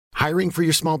Hiring for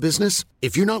your small business?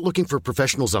 If you're not looking for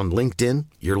professionals on LinkedIn,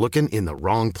 you're looking in the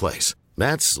wrong place.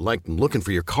 That's like looking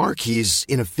for your car keys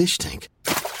in a fish tank.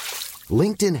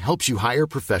 LinkedIn helps you hire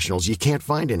professionals you can't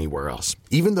find anywhere else,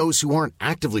 even those who aren't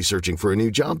actively searching for a new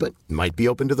job but might be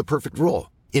open to the perfect role.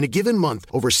 In a given month,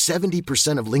 over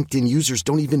 70% of LinkedIn users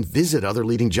don't even visit other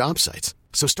leading job sites.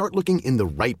 So start looking in the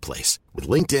right place. With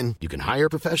LinkedIn, you can hire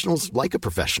professionals like a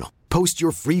professional. Post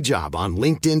your free job on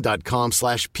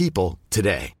linkedin.com/people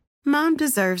today. Mom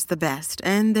deserves the best,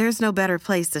 and there's no better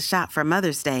place to shop for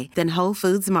Mother's Day than Whole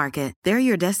Foods Market. They're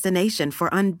your destination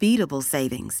for unbeatable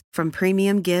savings, from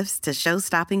premium gifts to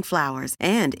show-stopping flowers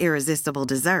and irresistible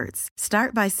desserts.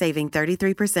 Start by saving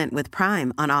 33% with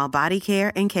Prime on all body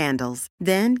care and candles.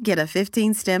 Then get a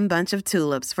 15-stem bunch of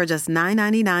tulips for just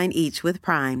 $9.99 each with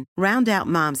Prime. Round out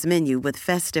Mom's menu with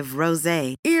festive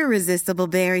rosé, irresistible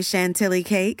berry chantilly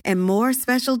cake, and more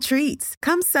special treats.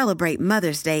 Come celebrate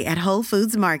Mother's Day at Whole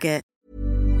Foods Market.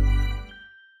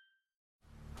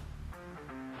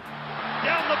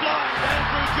 Down the blind,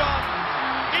 Andrew John.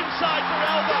 Inside for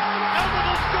Albert. Albert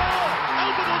will score.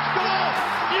 Albert will score.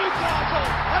 Newcastle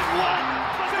have won.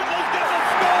 Fiddler's going to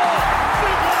score.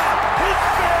 Fiddler, it's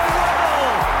farewell.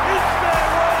 It's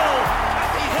farewell.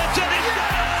 He hits it. He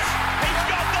scores. He's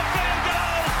got the field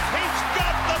goal. He's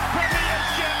got the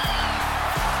premiership.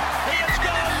 He has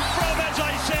gone from, as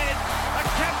I said, a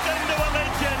captain to a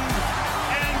legend,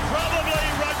 and probably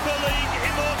rugby league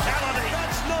immortality.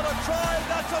 That's not a try.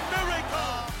 That's a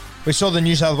miracle. We saw the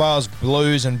New South Wales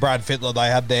Blues and Brad Fittler. They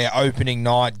had their opening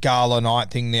night, gala night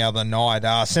thing the other night.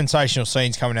 Sensational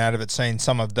scenes coming out of it, seeing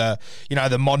some of the,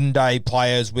 the modern day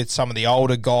players with some of the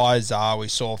older guys. We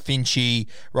saw Finchy,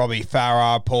 Robbie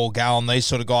Farah, Paul Gallen, these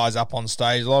sort of guys up on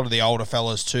stage. A lot of the older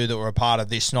fellas too that were a part of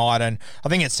this night. And I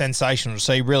think it's sensational to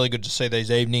see, really good to see these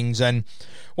evenings. And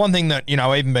one thing that,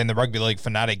 even being the rugby league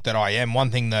fanatic that I am, one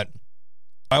thing that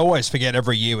I always forget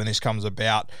every year when this comes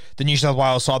about, the New South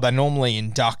Wales side, they normally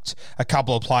induct a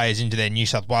couple of players into their New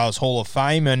South Wales Hall of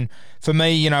Fame. And for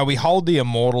me, we hold the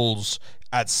Immortals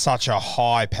at such a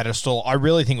high pedestal. I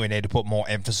really think we need to put more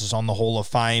emphasis on the Hall of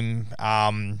Fame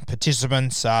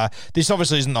participants. This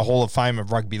obviously isn't the Hall of Fame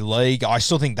of rugby league. I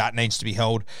still think that needs to be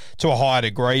held to a higher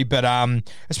degree. But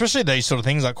especially these sort of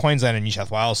things like Queensland and New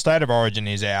South Wales, State of Origin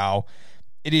is our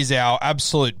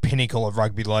absolute pinnacle of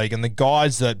rugby league, and the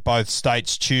guys that both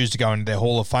states choose to go into their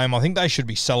Hall of Fame, I think they should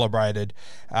be celebrated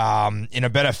in a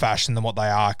better fashion than what they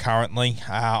are currently.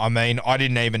 I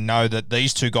didn't even know that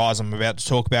these two guys I'm about to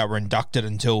talk about were inducted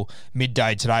until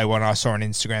midday today when I saw an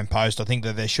Instagram post. I think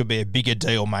that there should be a bigger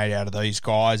deal made out of these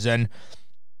guys. And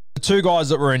the two guys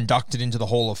that were inducted into the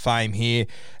Hall of Fame here,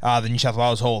 the New South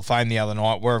Wales Hall of Fame the other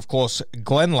night, were, of course,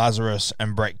 Glenn Lazarus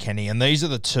and Brett Kenny. And these are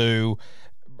the two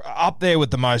up there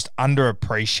with the most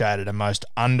underappreciated and most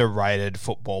underrated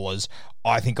footballers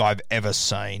I think I've ever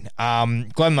seen.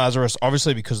 Glenn Lazarus,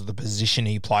 obviously because of the position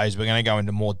he plays, we're going to go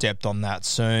into more depth on that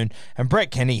soon. And Brett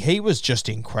Kenny, he was just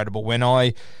incredible.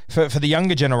 For the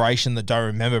younger generation that don't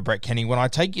remember Brett Kenny, when I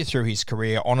take you through his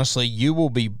career, honestly, you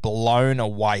will be blown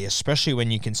away, especially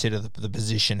when you consider the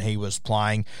position he was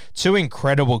playing. Two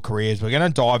incredible careers. We're going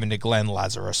to dive into Glenn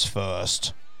Lazarus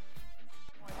first.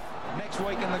 Next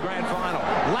week in the grand final,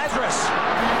 Lazarus,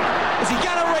 is he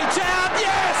going to reach out?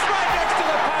 Yes, right next to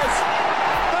the post.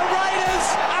 The Raiders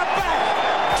are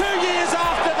back. 2 years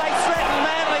after they threatened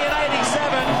Manly in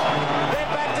 87,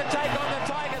 they're back to take on the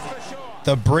Tigers for sure.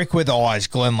 The brick with eyes,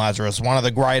 Glenn Lazarus, one of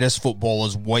the greatest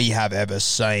footballers we have ever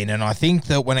seen. And I think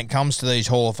that when it comes to these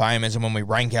Hall of Famers and when we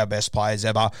rank our best players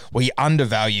ever, we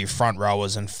undervalue front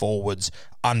rowers and forwards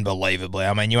unbelievably.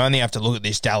 You only have to look at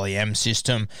this Dally M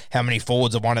system. How many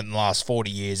forwards have won it in the last 40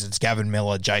 years? It's Gavin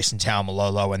Miller, Jason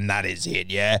Taumalolo, and that is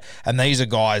it, yeah? And these are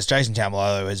guys, Jason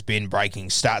Taumalolo has been breaking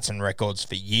stats and records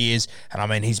for years,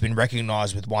 and he's been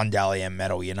recognised with one Dally M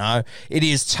medal, It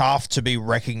is tough to be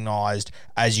recognised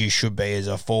as you should be as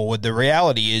a forward. The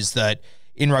reality is that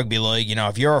in rugby league,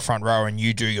 if you're a front rower and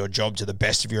you do your job to the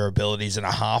best of your abilities and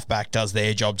a halfback does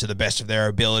their job to the best of their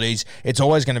abilities, it's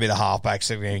always going to be the halfbacks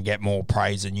that are going to get more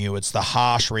praise than you. It's the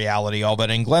harsh reality of it.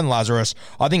 And Glenn Lazarus,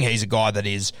 I think he's a guy that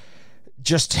is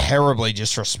just terribly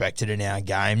disrespected in our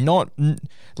game. Not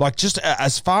just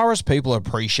as far as people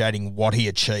appreciating what he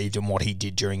achieved and what he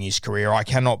did during his career, I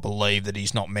cannot believe that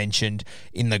he's not mentioned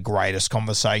in the greatest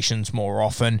conversations more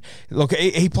often. Look,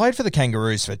 he played for the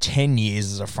Kangaroos for 10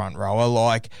 years as a front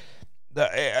rower.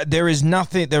 There is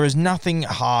nothing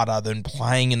harder than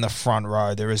playing in the front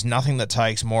row. There is nothing that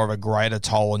takes more of a greater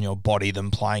toll on your body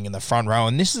than playing in the front row.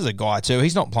 And this is a guy too.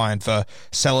 He's not playing for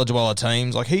cellar dweller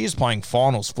teams. Like, he is playing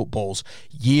finals footballs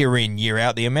year in, year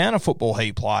out. The amount of football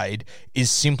he played is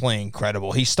simply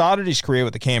incredible. He started his career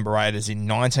with the Canberra Raiders in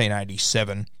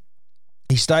 1987.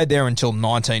 He stayed there until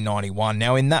 1991.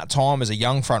 Now, in that time as a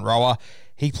young front rower,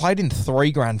 he played in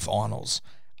 3 grand finals.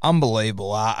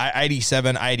 Unbelievable.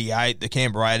 87, 88, the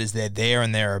Canberra Raiders, they're there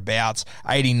and thereabouts.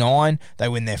 89, they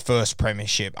win their first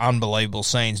premiership. Unbelievable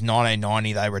scenes.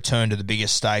 1990, they return to the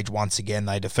biggest stage once again.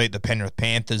 They defeat the Penrith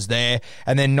Panthers there.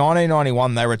 And then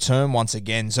 1991, they return once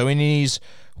again. So in his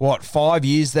 5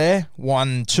 years there,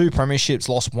 won 2 premierships,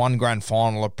 lost 1 grand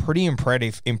final, a pretty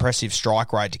impressive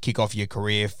strike rate to kick off your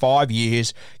career. 5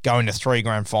 years, going to 3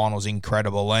 grand finals,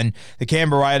 incredible. And the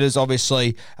Canberra Raiders,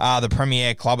 obviously, the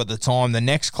premier club at the time. The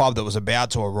next club that was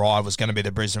about to arrive was going to be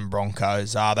the Brisbane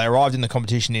Broncos. They arrived in the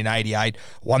competition in 88,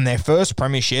 won their first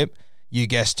premiership. You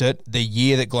guessed it, the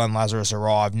year that Glenn Lazarus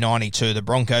arrived, 92, the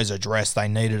Broncos addressed they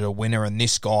needed a winner, and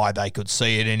this guy, they could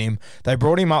see it in him. They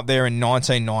brought him up there in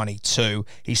 1992.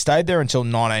 He stayed there until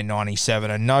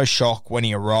 1997, and no shock when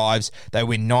he arrives. They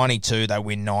win 92, they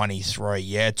win 93.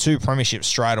 Yeah, 2 premierships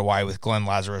straight away with Glenn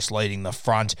Lazarus leading the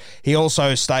front. He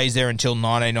also stays there until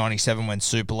 1997 when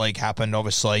Super League happened,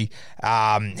 obviously.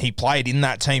 He played in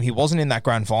that team. He wasn't in that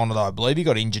grand final, though. I believe he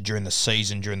got injured during the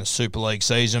Super League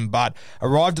season, but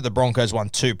arrived at the Broncos, won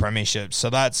 2 premierships. So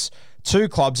that's 2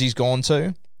 clubs he's gone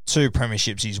to, 2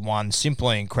 premierships he's won.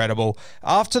 Simply incredible.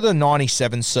 After the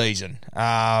 97 season,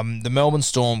 the Melbourne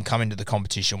Storm come into the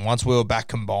competition. Once we were back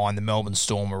combined, the Melbourne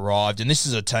Storm arrived. And this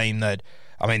is a team that,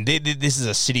 this is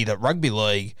a city that rugby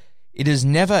league, it has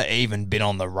never even been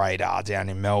on the radar down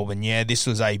in Melbourne. Yeah, this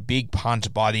was a big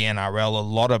punt by the NRL. A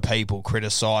lot of people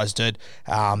criticised it.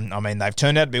 They've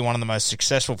turned out to be one of the most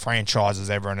successful franchises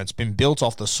ever, and it's been built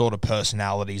off the sort of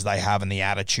personalities they have and the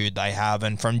attitude they have.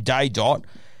 And from day dot,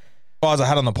 guys I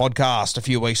had on the podcast a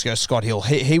few weeks ago, Scott Hill,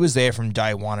 he was there from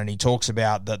day one, and he talks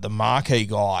about that the marquee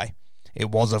guy, it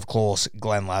was, of course,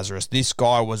 Glenn Lazarus. This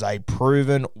guy was a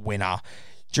proven winner.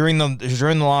 During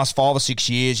the last 5 or 6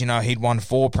 years, he'd won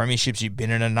 4 premierships. He'd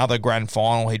been in another grand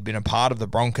final. He'd been a part of the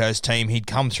Broncos team. He'd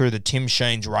come through the Tim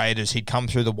Sheens Raiders. He'd come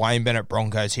through the Wayne Bennett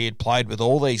Broncos. He had played with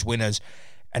all these winners,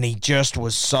 and he just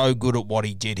was so good at what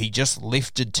he did. He just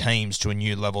lifted teams to a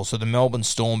new level. So the Melbourne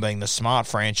Storm, being the smart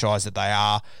franchise that they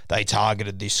are, they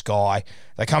targeted this guy.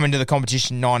 They come into the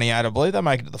competition in 98, I believe they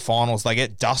make it to the finals. They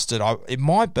get dusted. It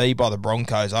might be by the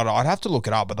Broncos. I'd have to look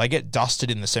it up, but they get dusted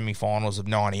in the semi-finals of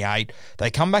 98. They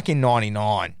come back in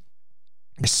 99.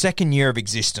 The second year of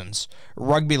existence,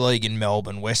 rugby league in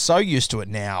Melbourne. We're so used to it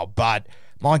now, but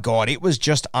my God, it was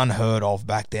just unheard of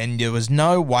back then. There was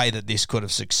no way that this could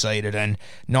have succeeded. And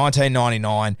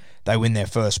 1999, they win their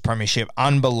first premiership.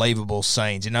 Unbelievable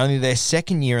scenes. In only their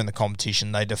second year in the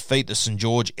competition, they defeat the St.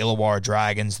 George Illawarra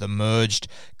Dragons, the merged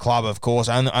club, of course,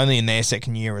 only in their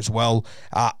second year as well.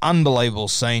 Unbelievable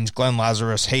scenes. Glenn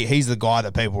Lazarus, he's the guy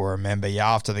that people remember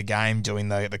after the game doing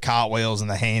the cartwheels and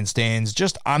the handstands.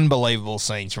 Just unbelievable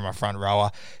scenes from a front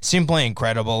rower. Simply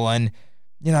incredible. And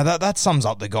that sums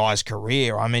up the guy's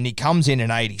career. He comes in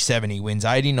 87, he wins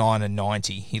 89 and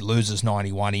 90, he loses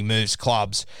 91, he moves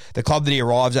clubs. The club that he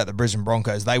arrives at, the Brisbane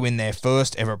Broncos, they win their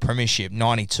first ever premiership,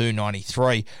 92,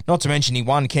 93. Not to mention he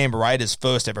won Canberra Raiders'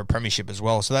 first ever premiership as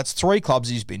well. So that's 3 clubs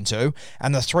he's been to,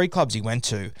 and the 3 clubs he went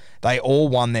to, they all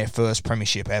won their first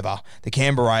premiership ever. The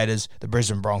Canberra Raiders, the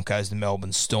Brisbane Broncos, the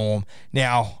Melbourne Storm.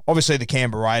 Now, obviously the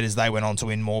Canberra Raiders, they went on to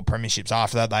win more premierships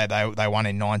after that. They won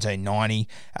in 1990.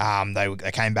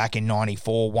 They came back in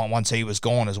 94 once he was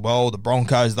gone as well. The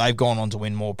Broncos, they've gone on to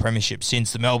win more premierships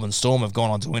since. The Melbourne Storm have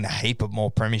gone on to win a heap of more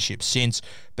premierships since.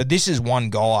 But this is one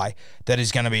guy that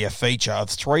is going to be a feature of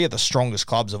 3 of the strongest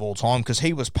clubs of all time, because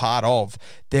he was part of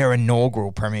their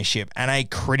inaugural premiership and a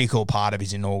critical part of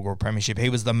his inaugural premiership. He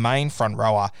was the main front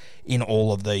rower in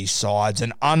all of these sides.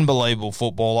 An unbelievable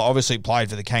footballer. Obviously played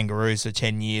for the Kangaroos for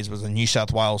 10 years, was a New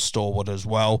South Wales stalwart as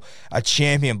well. A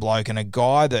champion bloke and a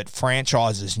guy that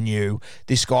franchises knew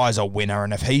this guy's a winner,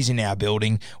 and if he's in our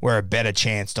building, we're a better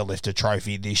chance to lift a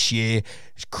trophy this year.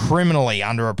 Criminally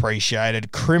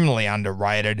underappreciated, criminally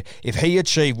underrated. If he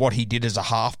achieved what he did as a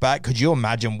halfback, could you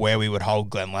imagine where we would hold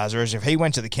Glenn Lazarus? If he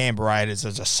went to the Canberra Raiders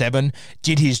as a 7,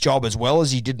 did his job as well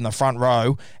as he did in the front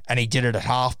row, and he did it at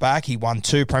halfback, he won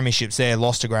 2 premierships there,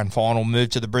 lost a grand final,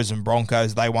 moved to the Brisbane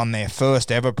Broncos, they won their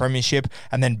first ever premiership,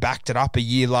 and then backed it up a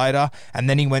year later, and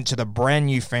then he went to the brand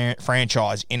new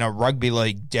franchise in a rugby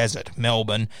league desert,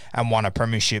 Melbourne, and won a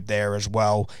premiership there as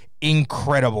well.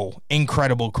 incredible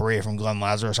career from Glenn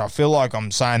Lazarus. I feel like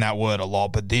I'm saying that word a lot,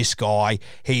 but this guy,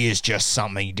 he is just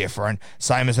something different.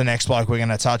 Same as the next bloke we're going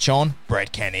to touch on,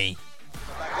 Brett Kenny.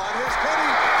 Here's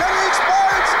Kenny. Kenny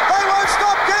explodes. They won't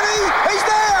stop Kenny. He's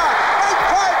there. Great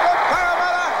play from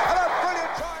Parramatta and a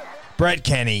brilliant try. Brett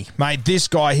Kenny, mate, this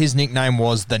guy, his nickname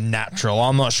was The Natural.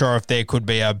 I'm not sure if there could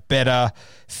be a better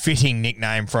fitting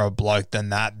nickname for a bloke than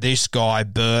that. This guy,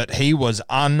 Bert, he was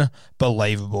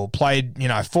unbelievable. Played,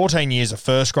 14 years of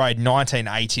first grade,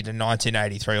 1980 to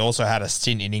 1983. Also had a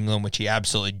stint in England, which he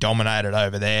absolutely dominated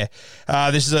over there.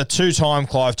 This is a two-time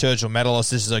Clive Churchill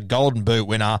medalist. This is a Golden Boot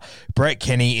winner. Brett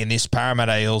Kenny in this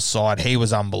Parramatta Eels side, he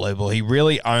was unbelievable. He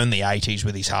really owned the 80s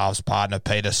with his halves partner,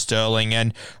 Peter Sterling.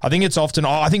 And I think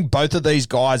I think both of these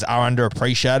guys are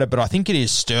underappreciated, but I think it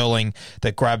is Sterling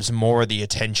that grabs more of the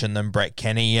attention than Brett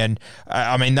Kenny. And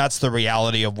that's the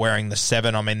reality of wearing the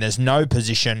 7. There's no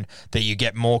position that you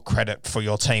get more credit for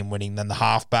your team winning than the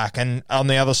halfback. And on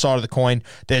the other side of the coin,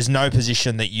 there's no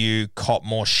position that you cop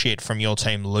more shit from your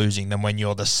team losing than when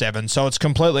you're the 7. So it's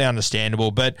completely understandable.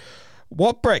 But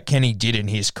what Brett Kenny did in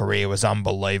his career was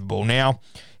unbelievable. Now,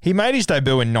 he made his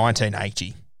debut in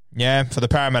 1980. Yeah, for the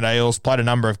Parramatta Eels, played a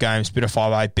number of games, bit of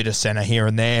 5'8", bit of centre here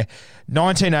and there.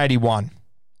 1981.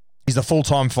 He's the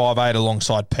full-time 5'8"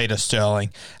 alongside Peter Sterling.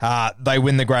 They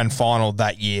win the grand final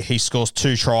that year. He scores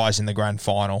 2 tries in the grand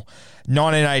final.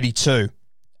 1982,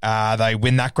 they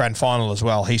win that grand final as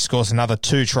well. He scores another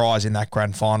 2 tries in that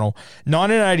grand final.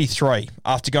 1983,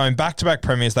 after going back-to-back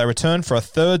premiers, they return for a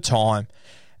third time,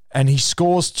 and he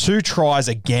scores 2 tries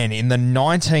again in the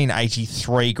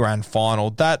 1983 grand final.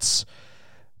 That's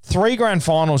 3 grand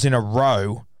finals in a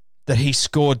row that he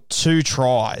scored 2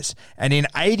 tries. And in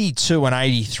 82 and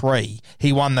 83,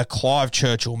 he won the Clive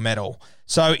Churchill medal.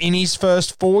 So in his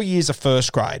first 4 years of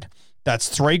first grade, that's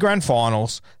 3 grand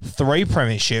finals, 3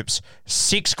 premierships,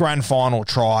 6 grand final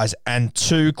tries, and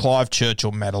 2 Clive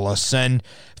Churchill medalists. And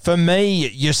for me,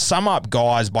 you sum up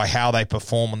guys by how they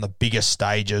perform on the biggest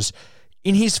stages.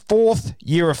 In his 4th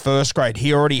year of first grade,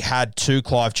 he already had 2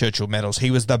 Clive Churchill medals.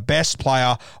 He was the best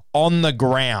player on the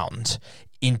ground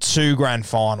in 2 grand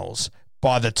finals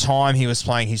by the time he was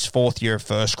playing his 4th year of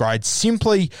first grade.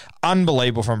 Simply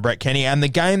unbelievable from Brett Kenny. And the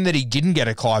game that he didn't get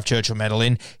a Clive Churchill medal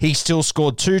in, he still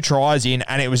scored 2 tries in,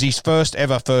 and it was his first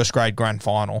ever first grade grand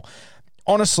final.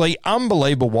 Honestly,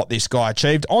 unbelievable what this guy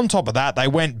achieved. On top of that, they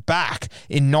went back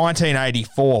in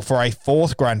 1984 for a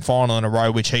 4th grand final in a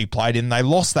row, which he played in. They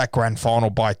lost that grand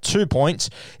final by 2 points.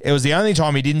 It was the only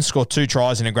time he didn't score 2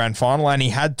 tries in a grand final, and he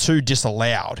had 2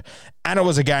 disallowed. And it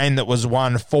was a game that was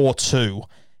won 4-2.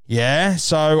 Yeah,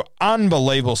 so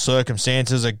unbelievable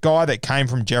circumstances. A guy that came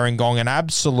from Gerringong, an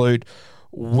absolute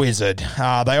wizard.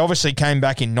 They obviously came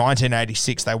back in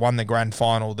 1986. They won the grand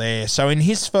final there. So in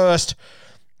his first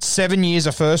 7 years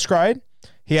of first grade,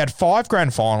 he had 5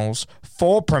 grand finals,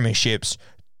 4 premierships,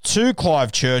 2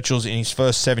 Clive Churchills in his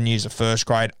first 7 years of first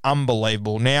grade.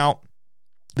 Unbelievable. Now,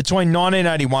 between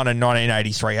 1981 and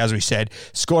 1983, as we said,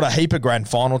 scored a heap of grand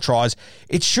final tries.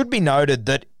 It should be noted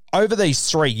that over these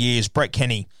 3 years, Brett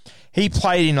Kenny, he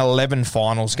played in 11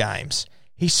 finals games.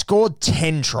 He scored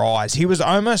 10 tries. He was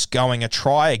almost going a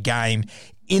try a game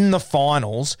in the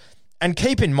finals. And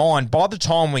keep in mind, by the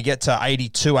time we get to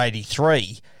 82,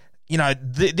 83,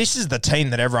 this is the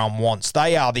team that everyone wants.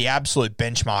 They are the absolute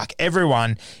benchmark.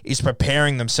 Everyone is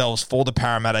preparing themselves for the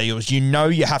Parramatta Eels. You know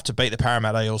you have to beat the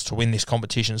Parramatta Eels to win this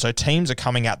competition. So teams are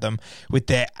coming at them with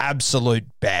their absolute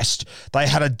best. They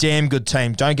had a damn good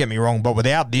team, don't get me wrong, but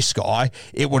without this guy,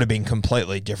 it would have been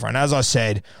completely different. As I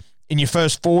said, in your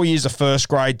first 4 years of first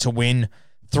grade to win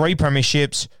 3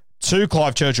 premierships, 2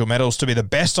 Clive Churchill medals, to be the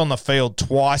best on the field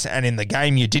twice, and in the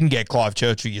game you didn't get Clive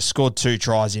Churchill, you scored 2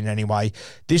 tries in anyway.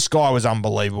 This guy was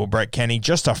unbelievable, Brett Kenny.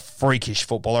 Just a freakish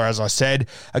footballer, as I said.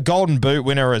 A Golden Boot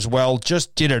winner as well,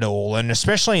 just did it all, and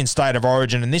especially in State of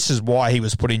Origin, and this is why he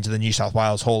was put into the New South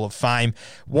Wales Hall of Fame.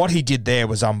 What he did there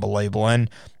was unbelievable,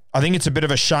 and I think it's a bit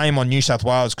of a shame on New South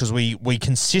Wales because we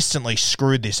consistently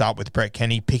screwed this up with Brett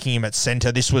Kenny, picking him at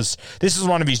centre. This is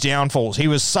one of his downfalls. He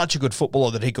was such a good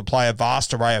footballer that he could play a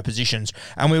vast array of positions,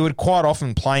 and we would quite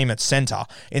often play him at centre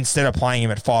instead of playing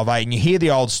him at 5'8". And you hear the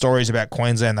old stories about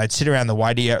Queensland. They'd sit around the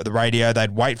radio,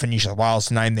 they'd wait for New South Wales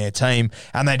to name their team,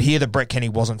 and they'd hear that Brett Kenny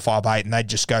wasn't 5'8", and they'd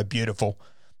just go, beautiful.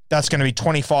 That's going to be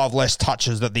 25 less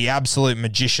touches that the absolute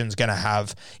magician's going to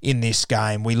have in this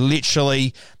game. We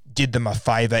literally did them a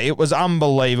favour. It was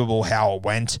unbelievable how it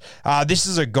went. This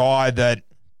is a guy that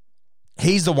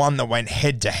he's the one that went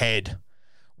head-to-head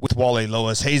with Wally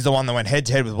Lewis. He's the one that went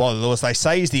head-to-head with Wally Lewis. They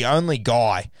say he's the only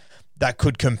guy that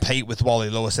could compete with Wally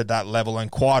Lewis at that level and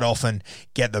quite often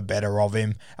get the better of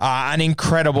him. An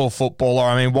incredible footballer.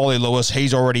 I mean, Wally Lewis,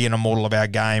 he's already an immortal of our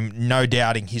game. No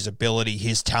doubting his ability,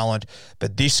 his talent.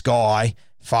 But this guy,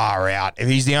 far out. If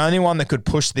he's the only one that could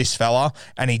push this fella,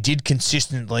 and he did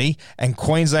consistently, and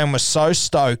Queensland was so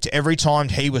stoked every time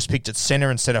he was picked at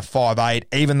centre instead of 5'8",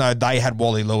 even though they had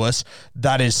Wally Lewis,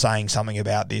 that is saying something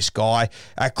about this guy.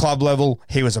 At club level,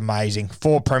 he was amazing.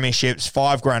 4 premierships,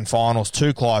 5 grand finals,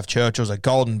 2 Clive Churchills, a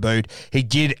golden boot. He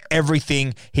did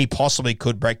everything he possibly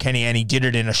could, Brett Kenny, and he did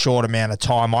it in a short amount of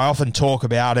time. I often talk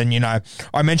about, and,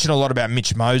 I mention a lot about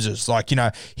Mitch Moses.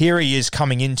 Here he is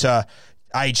coming into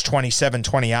age 27,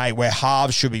 28, where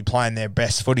halves should be playing their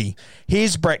best footy.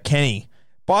 Here's Brett Kenny.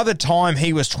 By the time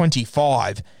he was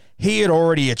 25, he had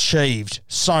already achieved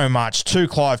so much. 2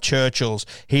 Clive Churchills.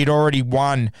 He'd already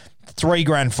won 3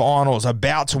 grand finals,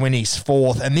 about to win his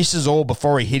 4th, and this is all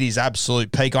before he hit his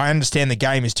absolute peak. I understand the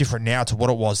game is different now to what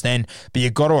it was then, but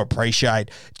you've got to appreciate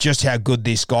just how good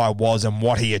this guy was and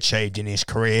what he achieved in his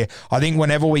career. I think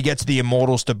whenever we get to the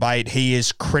Immortals debate, he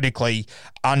is critically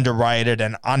underrated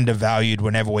and undervalued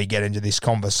whenever we get into this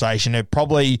conversation. It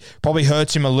probably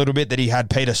hurts him a little bit that he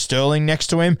had Peter Sterling next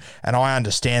to him, and I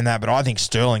understand that, but I think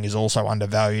Sterling is also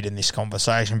undervalued in this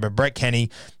conversation. But Brett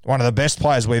Kenny, one of the best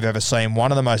players we've ever seen,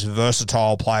 one of the most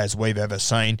versatile players we've ever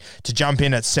seen, to jump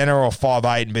in at centre or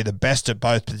 5'8" and be the best at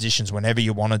both positions whenever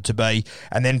you wanted to be,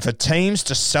 and then for teams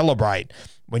to celebrate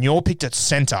when you're picked at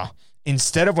centre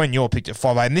instead of when you're picked at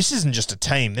 5'8", and this isn't just a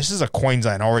team, this is a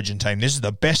Queensland Origin team, this is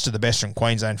the best of the best from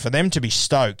Queensland, for them to be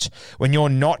stoked when you're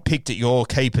not picked at your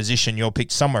key position, you're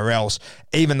picked somewhere else,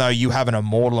 even though you have an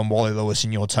immortal and Wally Lewis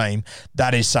in your team,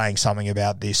 that is saying something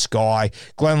about this guy.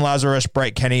 Glenn Lazarus,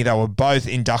 Brett Kenny, they were both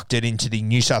inducted into the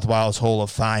New South Wales Hall of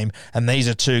Fame, and these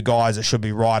are 2 guys that should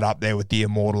be right up there with the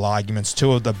immortal arguments,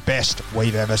 2 of the best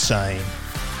we've ever seen.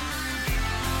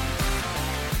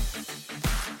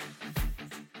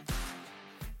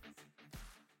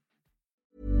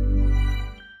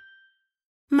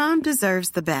 Mom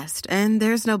deserves the best, and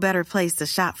there's no better place to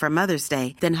shop for Mother's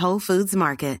Day than Whole Foods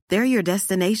Market. They're your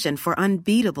destination for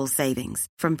unbeatable savings,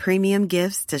 from premium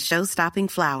gifts to show-stopping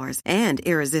flowers and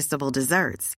irresistible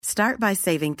desserts. Start by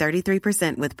saving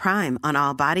 33% with Prime on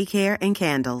all body care and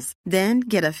candles. Then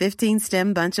get a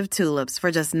 15-stem bunch of tulips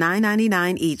for just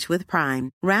 $9.99 each with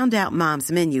Prime. Round out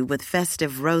Mom's menu with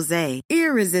festive rosé,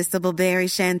 irresistible berry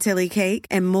chantilly cake,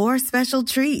 and more special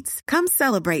treats. Come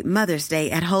celebrate Mother's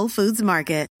Day at Whole Foods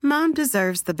Market. Mom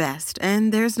deserves the best,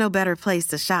 and there's no better place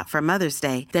to shop for Mother's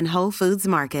Day than Whole Foods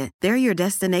Market. They're your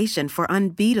destination for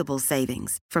unbeatable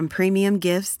savings, from premium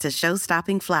gifts to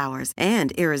show-stopping flowers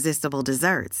and irresistible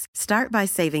desserts. Start by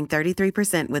saving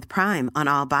 33% with Prime on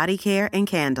all body care and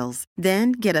candles.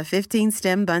 Then get a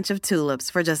 15-stem bunch of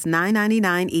tulips for just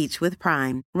 $9.99 each with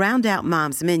Prime. Round out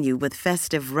Mom's menu with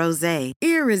festive rosé,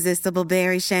 irresistible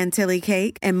berry chantilly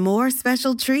cake, and more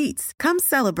special treats. Come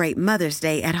celebrate Mother's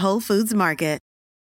Day at Whole Foods Market.